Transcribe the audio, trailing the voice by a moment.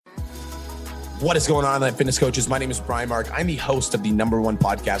What is going on, online fitness coaches? My name is Brian Mark. I'm the host of the #1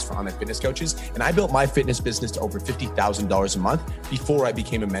 podcast for online fitness coaches, and I built my fitness business to over $50,000 a month before I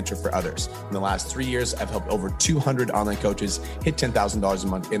became a mentor for others. In the last 3 years, I've helped over 200 online coaches hit $10,000 a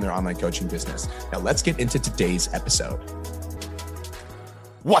month in their online coaching business. Now let's get into today's episode.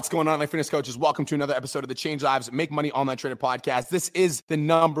 What's going on, online fitness coaches? Welcome to another episode of the Change Lives, Make Money Online Trainer podcast. This is the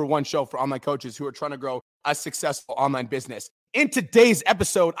 #1 show for online coaches who are trying to grow a successful online business. In today's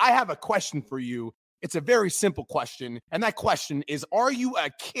episode, I have a question for you. It's a very simple question. And that question is, are you a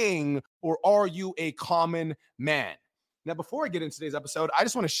king or are you a common man? Now, before I get into today's episode, I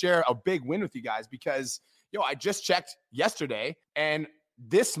just want to share a big win with you guys because, I just checked yesterday and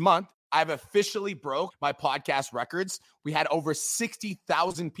this month, I've officially broke my podcast records. We had over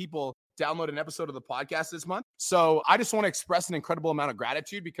 60,000 people download an episode of the podcast this month. So I just want to express an incredible amount of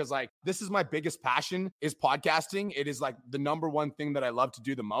gratitude because this is my biggest passion is podcasting. It is the #1 thing that I love to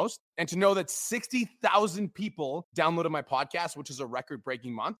do the most. And to know that 60,000 people downloaded my podcast, which is a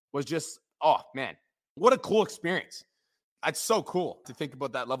record-breaking month, was just, oh man, what a cool experience. It's so cool to think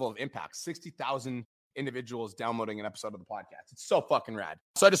about that level of impact. 60,000 individuals downloading an episode of the podcast. It's so fucking rad.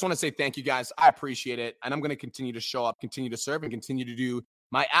 So I just want to say thank you guys. I appreciate it. And I'm going to continue to show up, continue to serve, and continue to do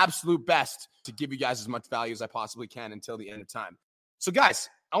my absolute best to give you guys as much value as I possibly can until the end of time. So guys,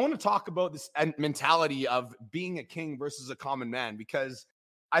 I want to talk about this mentality of being a king versus a common man, because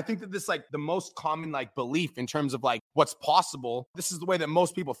I think that this the most common belief in terms of what's possible. This is the way that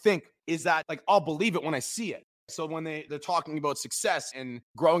most people think, is that I'll believe it when I see it. So when they're talking about success and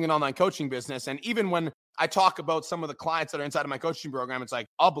growing an online coaching business, and even when I talk about some of the clients that are inside of my coaching program, it's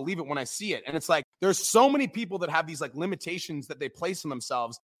I'll believe it when I see it. And it's there's so many people that have these limitations that they place on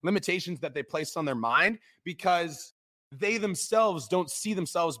themselves, limitations that they place on their mind because they themselves don't see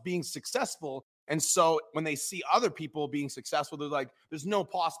themselves being successful. And so when they see other people being successful, they're there's no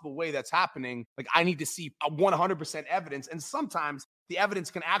possible way that's happening. I need to see 100% evidence. And sometimes the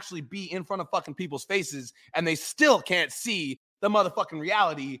evidence can actually be in front of fucking people's faces and they still can't see the motherfucking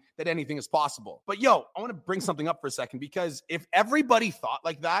reality that anything is possible. But I want to bring something up for a second, because if everybody thought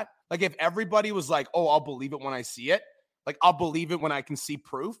like that, if everybody was oh, I'll believe it when I see it, I'll believe it when I can see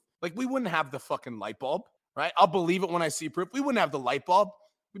proof, we wouldn't have the fucking light bulb, right? I'll believe it when I see proof. We wouldn't have the light bulb.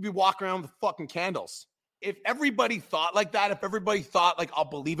 We'd be walking around with fucking candles. If everybody thought like that, if everybody thought I'll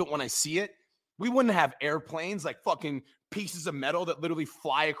believe it when I see it, we wouldn't have airplanes, fucking pieces of metal that literally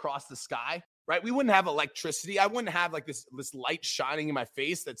fly across the sky, right? We wouldn't have electricity. I wouldn't have this light shining in my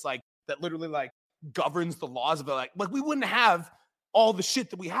face that's that literally governs the laws of it. We wouldn't have all the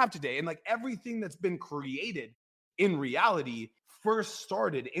shit that we have today. And everything that's been created in reality first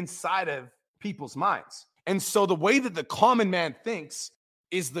started inside of people's minds. And so the way that the common man thinks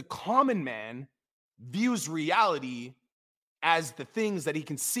is the common man views reality as the things that he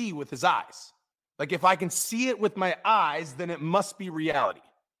can see with his eyes. If I can see it with my eyes, then it must be reality.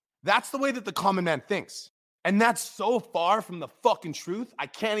 That's the way that the common man thinks. And that's so far from the fucking truth, I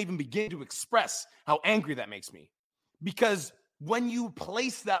can't even begin to express how angry that makes me. Because when you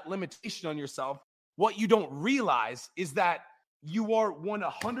place that limitation on yourself, what you don't realize is that you are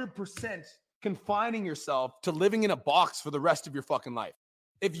 100% confining yourself to living in a box for the rest of your fucking life.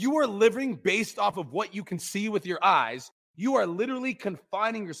 If you are living based off of what you can see with your eyes, you are literally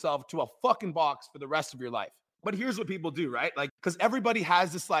confining yourself to a fucking box for the rest of your life. But here's what people do, right? Because everybody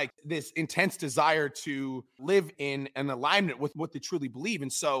has this intense desire to live in an alignment with what they truly believe.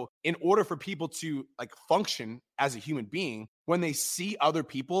 And so in order for people to function as a human being, when they see other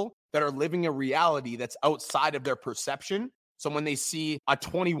people that are living a reality that's outside of their perception, so when they see a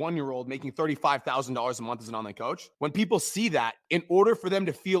 21-year-old making $35,000 a month as an online coach, when people see that, in order for them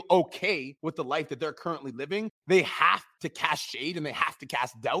to feel okay with the life that they're currently living, they have to cast shade and they have to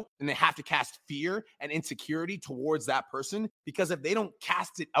cast doubt and they have to cast fear and insecurity towards that person. Because if they don't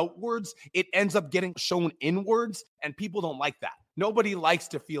cast it outwards, it ends up getting shown inwards, and people don't like that. Nobody likes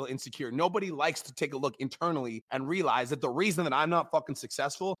to feel insecure. Nobody likes to take a look internally and realize that the reason that I'm not fucking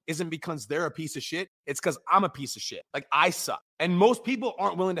successful isn't because they're a piece of shit. It's because I'm a piece of shit. I suck. And most people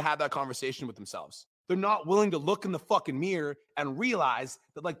aren't willing to have that conversation with themselves. They're not willing to look in the fucking mirror and realize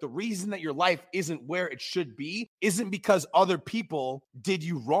that the reason that your life isn't where it should be isn't because other people did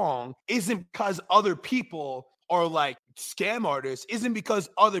you wrong, isn't because other people are scam artists, isn't because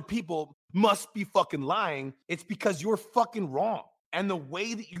other people must be fucking lying. It's because you're fucking wrong. And the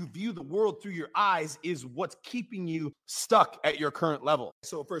way that you view the world through your eyes is what's keeping you stuck at your current level.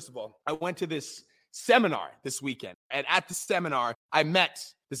 So first of all, I went to this seminar this weekend. And at the seminar, I met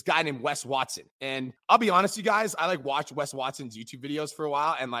this guy named Wes Watson. And I'll be honest, you guys, I like watched Wes Watson's YouTube videos for a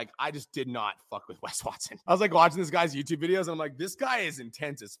while. And like, I just did not fuck with Wes Watson. I was like watching this guy's YouTube videos. And I'm like, this guy is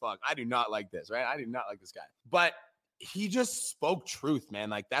intense as fuck. I do not like this, right? I do not like this guy. But he just spoke truth, man.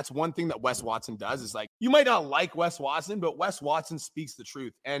 Like, that's one thing that Wes Watson does is like, you might not like Wes Watson, but Wes Watson speaks the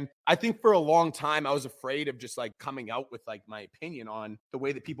truth. And I think for a long time, I was afraid of just like coming out with like my opinion on the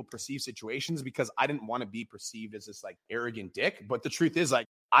way that people perceive situations because I didn't want to be perceived as this like arrogant dick. But the truth is like,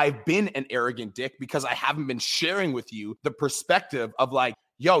 I've been an arrogant dick because I haven't been sharing with you the perspective of like,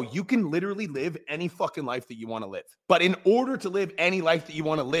 yo, you can literally live any fucking life that you want to live. But in order to live any life that you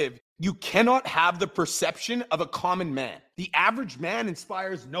want to live, you cannot have the perception of a common man. The average man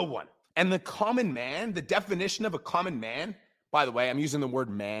inspires no one. And the common man, the definition of a common man, by the way, I'm using the word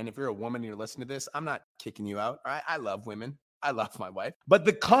man. If you're a woman and you're listening to this, I'm not kicking you out. All right? I love women. I love my wife. But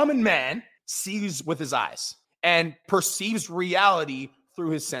the common man sees with his eyes and perceives reality through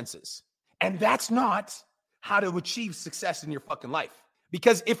his senses. And that's not how to achieve success in your fucking life.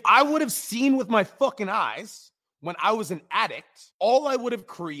 Because if I would have seen with my fucking eyes when I was an addict, all I would have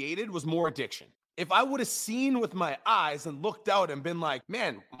created was more addiction. If I would have seen with my eyes and looked out and been like,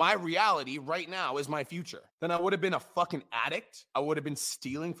 man, my reality right now is my future, then I would have been a fucking addict. I would have been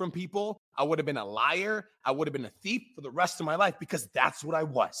stealing from people. I would have been a liar. I would have been a thief for the rest of my life because that's what I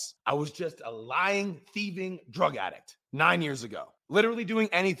was. I was just a lying, thieving drug addict 9 years ago, literally doing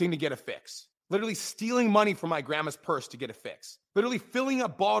anything to get a fix. Literally stealing money from my grandma's purse to get a fix. Literally filling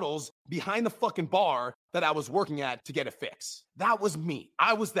up bottles behind the fucking bar that I was working at to get a fix. That was me.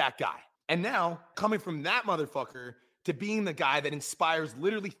 I was that guy. And now, coming from that motherfucker to being the guy that inspires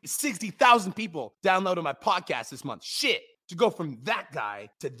literally 60,000 people downloading my podcast this month. Shit. To go from that guy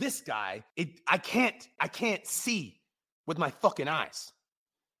to this guy, I can't see with my fucking eyes.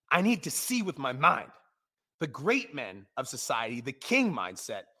 I need to see with my mind. The great men of society, the king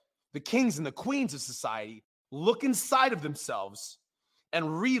mindset, the kings and the queens of society look inside of themselves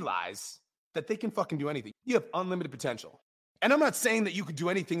and realize that they can fucking do anything. You have unlimited potential. And I'm not saying that you could do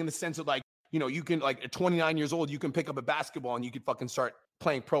anything in the sense of like, you know, you can like at 29 years old, you can pick up a basketball and you can fucking start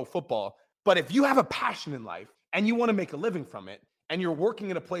playing pro football. But if you have a passion in life and you want to make a living from it and you're working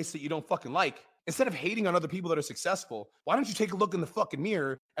in a place that you don't fucking like, instead of hating on other people that are successful, why don't you take a look in the fucking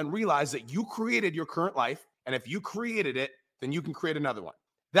mirror and realize that you created your current life? And if you created it, then you can create another one.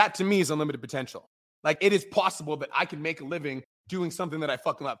 That to me is unlimited potential. Like, it is possible that I can make a living doing something that I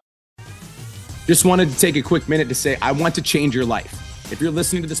fucking love. Just wanted to take a quick minute to say, I want to change your life. If you're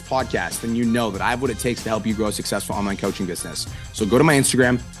listening to this podcast, then you know that I have what it takes to help you grow a successful online coaching business. So go to my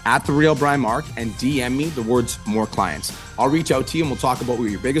Instagram @TheRealBrianMark and DM me the words more clients. I'll reach out to you and we'll talk about what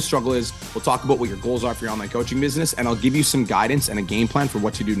your biggest struggle is. We'll talk about what your goals are for your online coaching business, and I'll give you some guidance and a game plan for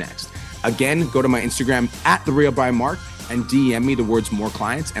what to do next. Again, go to my Instagram @TheRealBrianMark and DM me the words more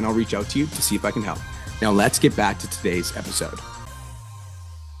clients, and I'll reach out to you to see if I can help. Now let's get back to today's episode.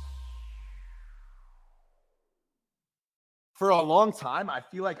 For a long time, I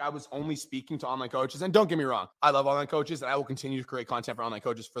feel like I was only speaking to online coaches. And don't get me wrong, I love online coaches and I will continue to create content for online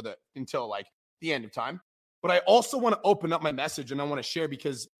coaches until like the end of time. But I also want to open up my message and I want to share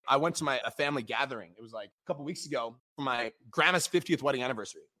because I went to a family gathering. It was like a couple weeks ago for my grandma's 50th wedding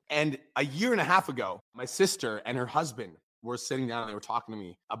anniversary. And a year and a half ago, my sister and her husband were sitting down and they were talking to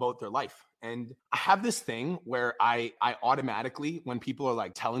me about their life. And I have this thing where I automatically, when people are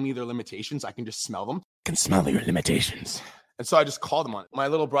like telling me their limitations, I can just smell them. I can smell your limitations. And so I just called him on it. My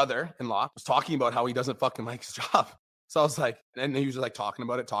little brother-in-law was talking about how he doesn't fucking like his job. So I was like, and he was like talking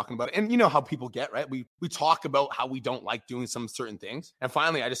about it. And you know how people get, right? We talk about how we don't like doing some certain things. And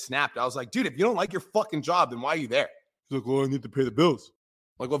finally I just snapped. I was like, dude, if you don't like your fucking job, then why are you there? He's like, well, I need to pay the bills.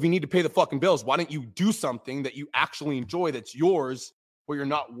 Like, well, if you need to pay the fucking bills, why don't you do something that you actually enjoy that's yours, where you're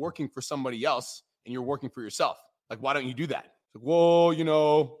not working for somebody else and you're working for yourself? Like, why don't you do that? Like, well, you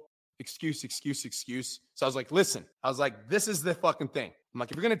know, excuse. So I was like, listen, this is the fucking thing. I'm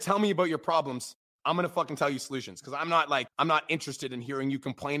like, if you're going to tell me about your problems, I'm going to fucking tell you solutions. Cause I'm not interested in hearing you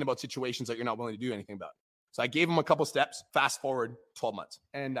complain about situations that you're not willing to do anything about. So I gave him a couple steps, fast forward 12 months.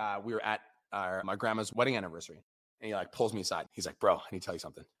 And we were at my grandma's wedding anniversary. And he like pulls me aside. He's like, bro, I need to tell you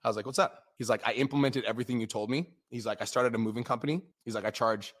something. I was like, what's up? He's like, I implemented everything you told me. He's like, I started a moving company. He's like, I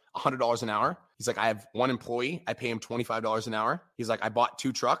charge $100 an hour. He's like, I have one employee. I pay him $25 an hour. He's like, I bought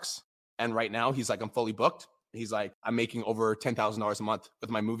 2 trucks. And right now he's like, I'm fully booked. He's like, I'm making over $10,000 a month with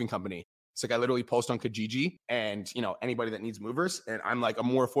my moving company. It's like, I literally post on Kijiji and, you know, anybody that needs movers. And I'm like a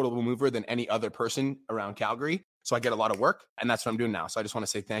more affordable mover than any other person around Calgary. So I get a lot of work and that's what I'm doing now. So I just want to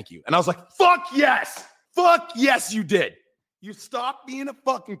say thank you. And I was like, fuck yes. Fuck yes, you did. You stopped being a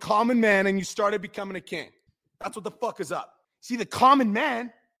fucking common man and you started becoming a king. That's what the fuck is up. See, the common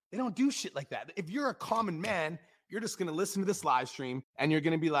man They don't do shit like that. If you're a common man, you're just going to listen to this live stream and you're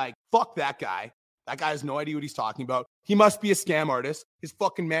going to be like, fuck that guy. That guy has no idea what he's talking about. He must be a scam artist. His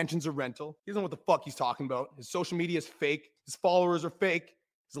fucking mansion's a rental. He doesn't know what the fuck he's talking about. His social media is fake. His followers are fake.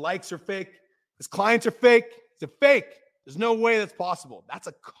 His likes are fake. His clients are fake. He's a fake. There's no way that's possible. That's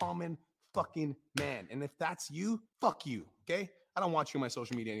a common fucking man. And if that's you, fuck you, okay? I don't want you on my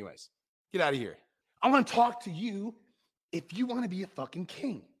social media anyways. Get out of here. I want to talk to you if you want to be a fucking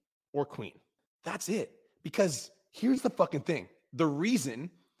king or queen. That's it. Because here's the fucking thing. The reason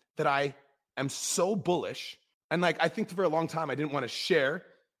that I am so bullish, and like I think for a long time I didn't want to share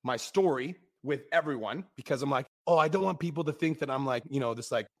my story with everyone because I'm like, oh, I don't want people to think that I'm like, you know,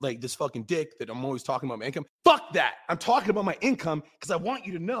 this like this fucking dick that I'm always talking about my income. Fuck that. I'm talking about my income because I want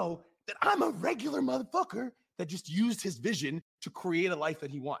you to know that I'm a regular motherfucker that just used his vision to create a life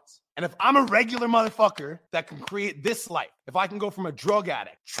that he wants. And if I'm a regular motherfucker that can create this life, if I can go from a drug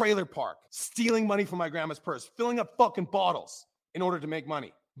addict, trailer park, stealing money from my grandma's purse, filling up fucking bottles in order to make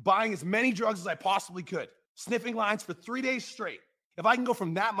money, buying as many drugs as I possibly could, sniffing lines for 3 days straight. If I can go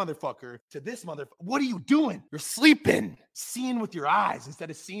from that motherfucker to this motherfucker, what are you doing? You're sleeping, seeing with your eyes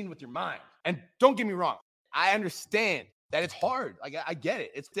instead of seeing with your mind. And don't get me wrong, I understand that it's hard. Like, I get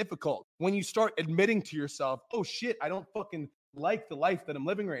it. It's difficult. When you start admitting to yourself, oh shit, I don't fucking like the life that I'm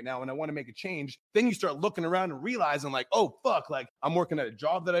living right now and I want to make a change. Then you start looking around and realizing like, oh fuck, like I'm working at a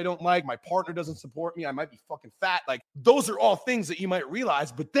job that I don't like. My partner doesn't support me. I might be fucking fat. Like those are all things that you might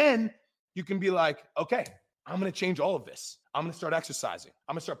realize, but then you can be like, okay, I'm going to change all of this. I'm going to start exercising.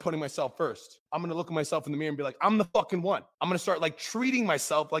 I'm going to start putting myself first. I'm going to look at myself in the mirror and be like, I'm the fucking one. I'm going to start like treating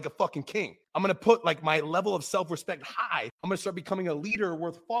myself like a fucking king. I'm going to put like my level of self-respect high. I'm going to start becoming a leader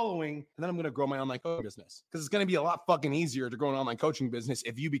worth following. And then I'm going to grow my online coaching business because it's going to be a lot fucking easier to grow an online coaching business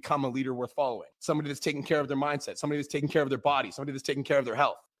if you become a leader worth following. Somebody that's taking care of their mindset, somebody that's taking care of their body, somebody that's taking care of their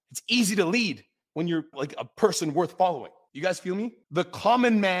health. It's easy to lead when you're like a person worth following. You guys feel me? The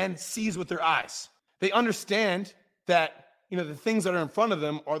common man sees with their eyes. They understand that, you know, the things that are in front of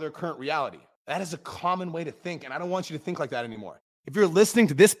them are their current reality. That is a common way to think. And I don't want you to think like that anymore. If you're listening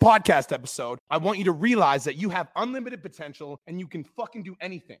to this podcast episode, I want you to realize that you have unlimited potential and you can fucking do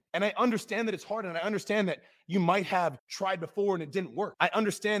anything. And I understand that it's hard. And I understand that you might have tried before and it didn't work. I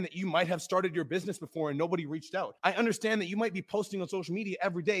understand that you might have started your business before and nobody reached out. I understand that you might be posting on social media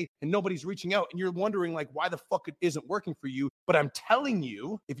every day and nobody's reaching out. And you're wondering like why the fuck it isn't working for you. But I'm telling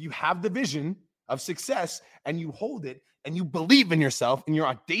you, if you have the vision of success and you hold it and you believe in yourself and you're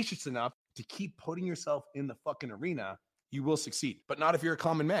audacious enough to keep putting yourself in the fucking arena, you will succeed. But not if you're a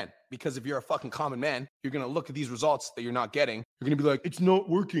common man, because if you're a fucking common man, you're going to look at these results that you're not getting. You're going to be like, it's not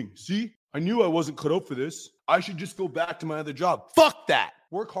working. See, I knew I wasn't cut out for this. I should just go back to my other job. Fuck that.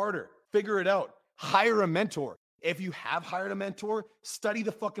 Work harder. Figure it out. Hire a mentor. If you have hired a mentor, study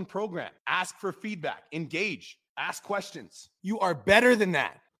the fucking program. Ask for feedback. Engage. Ask questions. You are better than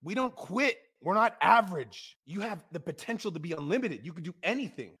that. We don't quit. We're not average. You have the potential to be unlimited. You could do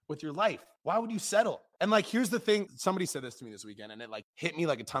anything with your life. Why would you settle? And like, here's the thing. Somebody said this to me this weekend and it like hit me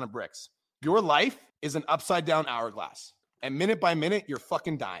like a ton of bricks. Your life is an upside down hourglass. And minute by minute, you're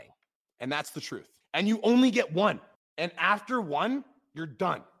fucking dying. And that's the truth. And you only get one. And after one, you're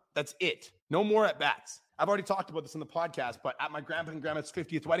done. That's it. No more at bats. I've already talked about this in the podcast, but at my grandpa and grandma's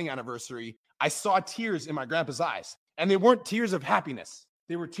 50th wedding anniversary, I saw tears in my grandpa's eyes. And they weren't tears of happiness.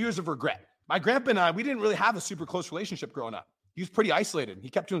 They were tears of regret. My grandpa and I, we didn't really have a super close relationship growing up. He was pretty isolated. He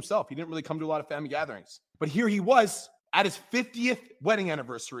kept to himself. He didn't really come to a lot of family gatherings. But here he was at his 50th wedding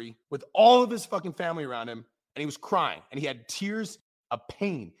anniversary with all of his fucking family around him. And he was crying. And he had tears of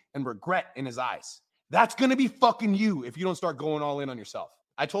pain and regret in his eyes. That's going to be fucking you if you don't start going all in on yourself.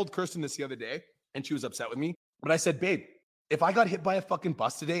 I told Kirsten this the other day, and she was upset with me. But I said, babe, if I got hit by a fucking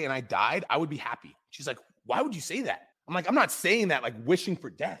bus today and I died, I would be happy. She's like, why would you say that? I'm like, I'm not saying that like wishing for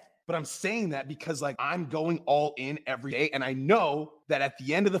death. But I'm saying that because like I'm going all in every day. And I know that at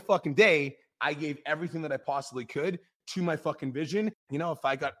the end of the fucking day, I gave everything that I possibly could to my fucking vision. You know, if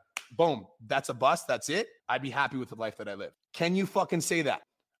I got, boom, that's a bust, that's it. I'd be happy with the life that I live. Can you fucking say that?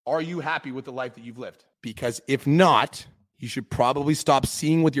 Are you happy with the life that you've lived? Because if not, you should probably stop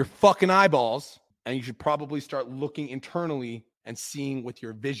seeing with your fucking eyeballs. And you should probably start looking internally and seeing with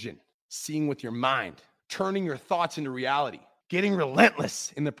your vision, seeing with your mind, turning your thoughts into reality. Getting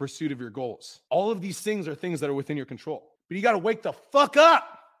relentless in the pursuit of your goals. All of these things are things that are within your control. But you got to wake the fuck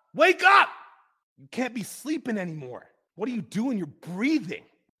up. Wake up. You can't be sleeping anymore. What are you doing? You're breathing.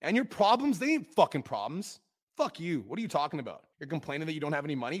 And your problems, they ain't fucking problems. Fuck you. What are you talking about? You're complaining that you don't have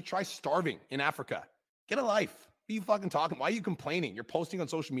any money? Try starving in Africa. Get a life. What are you fucking talking? Why are you complaining? You're posting on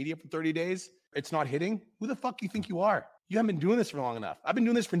social media for 30 days. It's not hitting. Who the fuck do you think you are? You haven't been doing this for long enough. I've been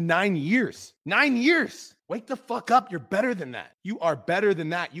doing this for 9 years. 9 years. Wake the fuck up. You're better than that. You are better than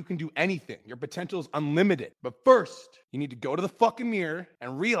that. You can do anything. Your potential is unlimited. But first, you need to go to the fucking mirror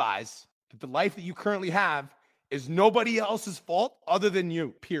and realize that the life that you currently have is nobody else's fault other than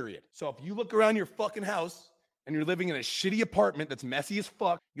you, period. So if you look around your fucking house and you're living in a shitty apartment that's messy as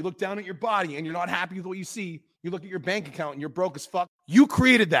fuck, you look down at your body and you're not happy with what you see, you look at your bank account and you're broke as fuck, you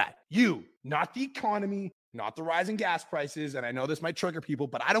created that. You, not the economy, not the rising gas prices. And I know this might trigger people,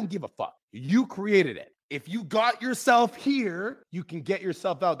 but I don't give a fuck. You created it. If you got yourself here, you can get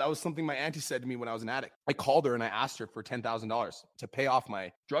yourself out. That was something my auntie said to me when I was an addict. I called her and I asked her for $10,000 to pay off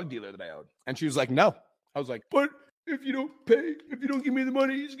my drug dealer that I owed. And she was like, no. I was like, but if you don't pay, if you don't give me the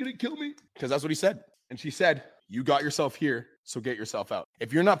money, he's going to kill me. Because that's what he said. And she said, you got yourself here, so get yourself out.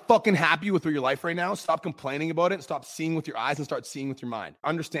 If you're not fucking happy with your life right now, stop complaining about it. Stop seeing with your eyes and start seeing with your mind.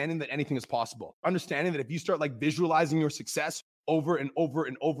 Understanding that anything is possible. Understanding that if you start like visualizing your success over and over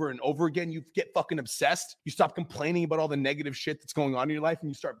and over and over again, you get fucking obsessed. You stop complaining about all the negative shit that's going on in your life and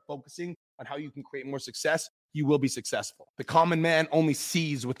you start focusing on how you can create more success. You will be successful. The common man only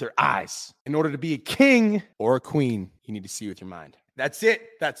sees with their eyes. In order to be a king or a queen, you need to see with your mind. That's it.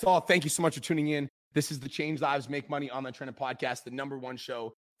 That's all. Thank you so much for tuning in. This is the Change Lives, Make Money Online Training Podcast, the #1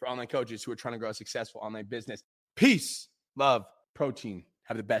 show for online coaches who are trying to grow a successful online business. Peace, love, protein.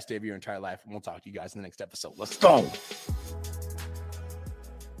 Have the best day of your entire life. And we'll talk to you guys in the next episode. Let's go.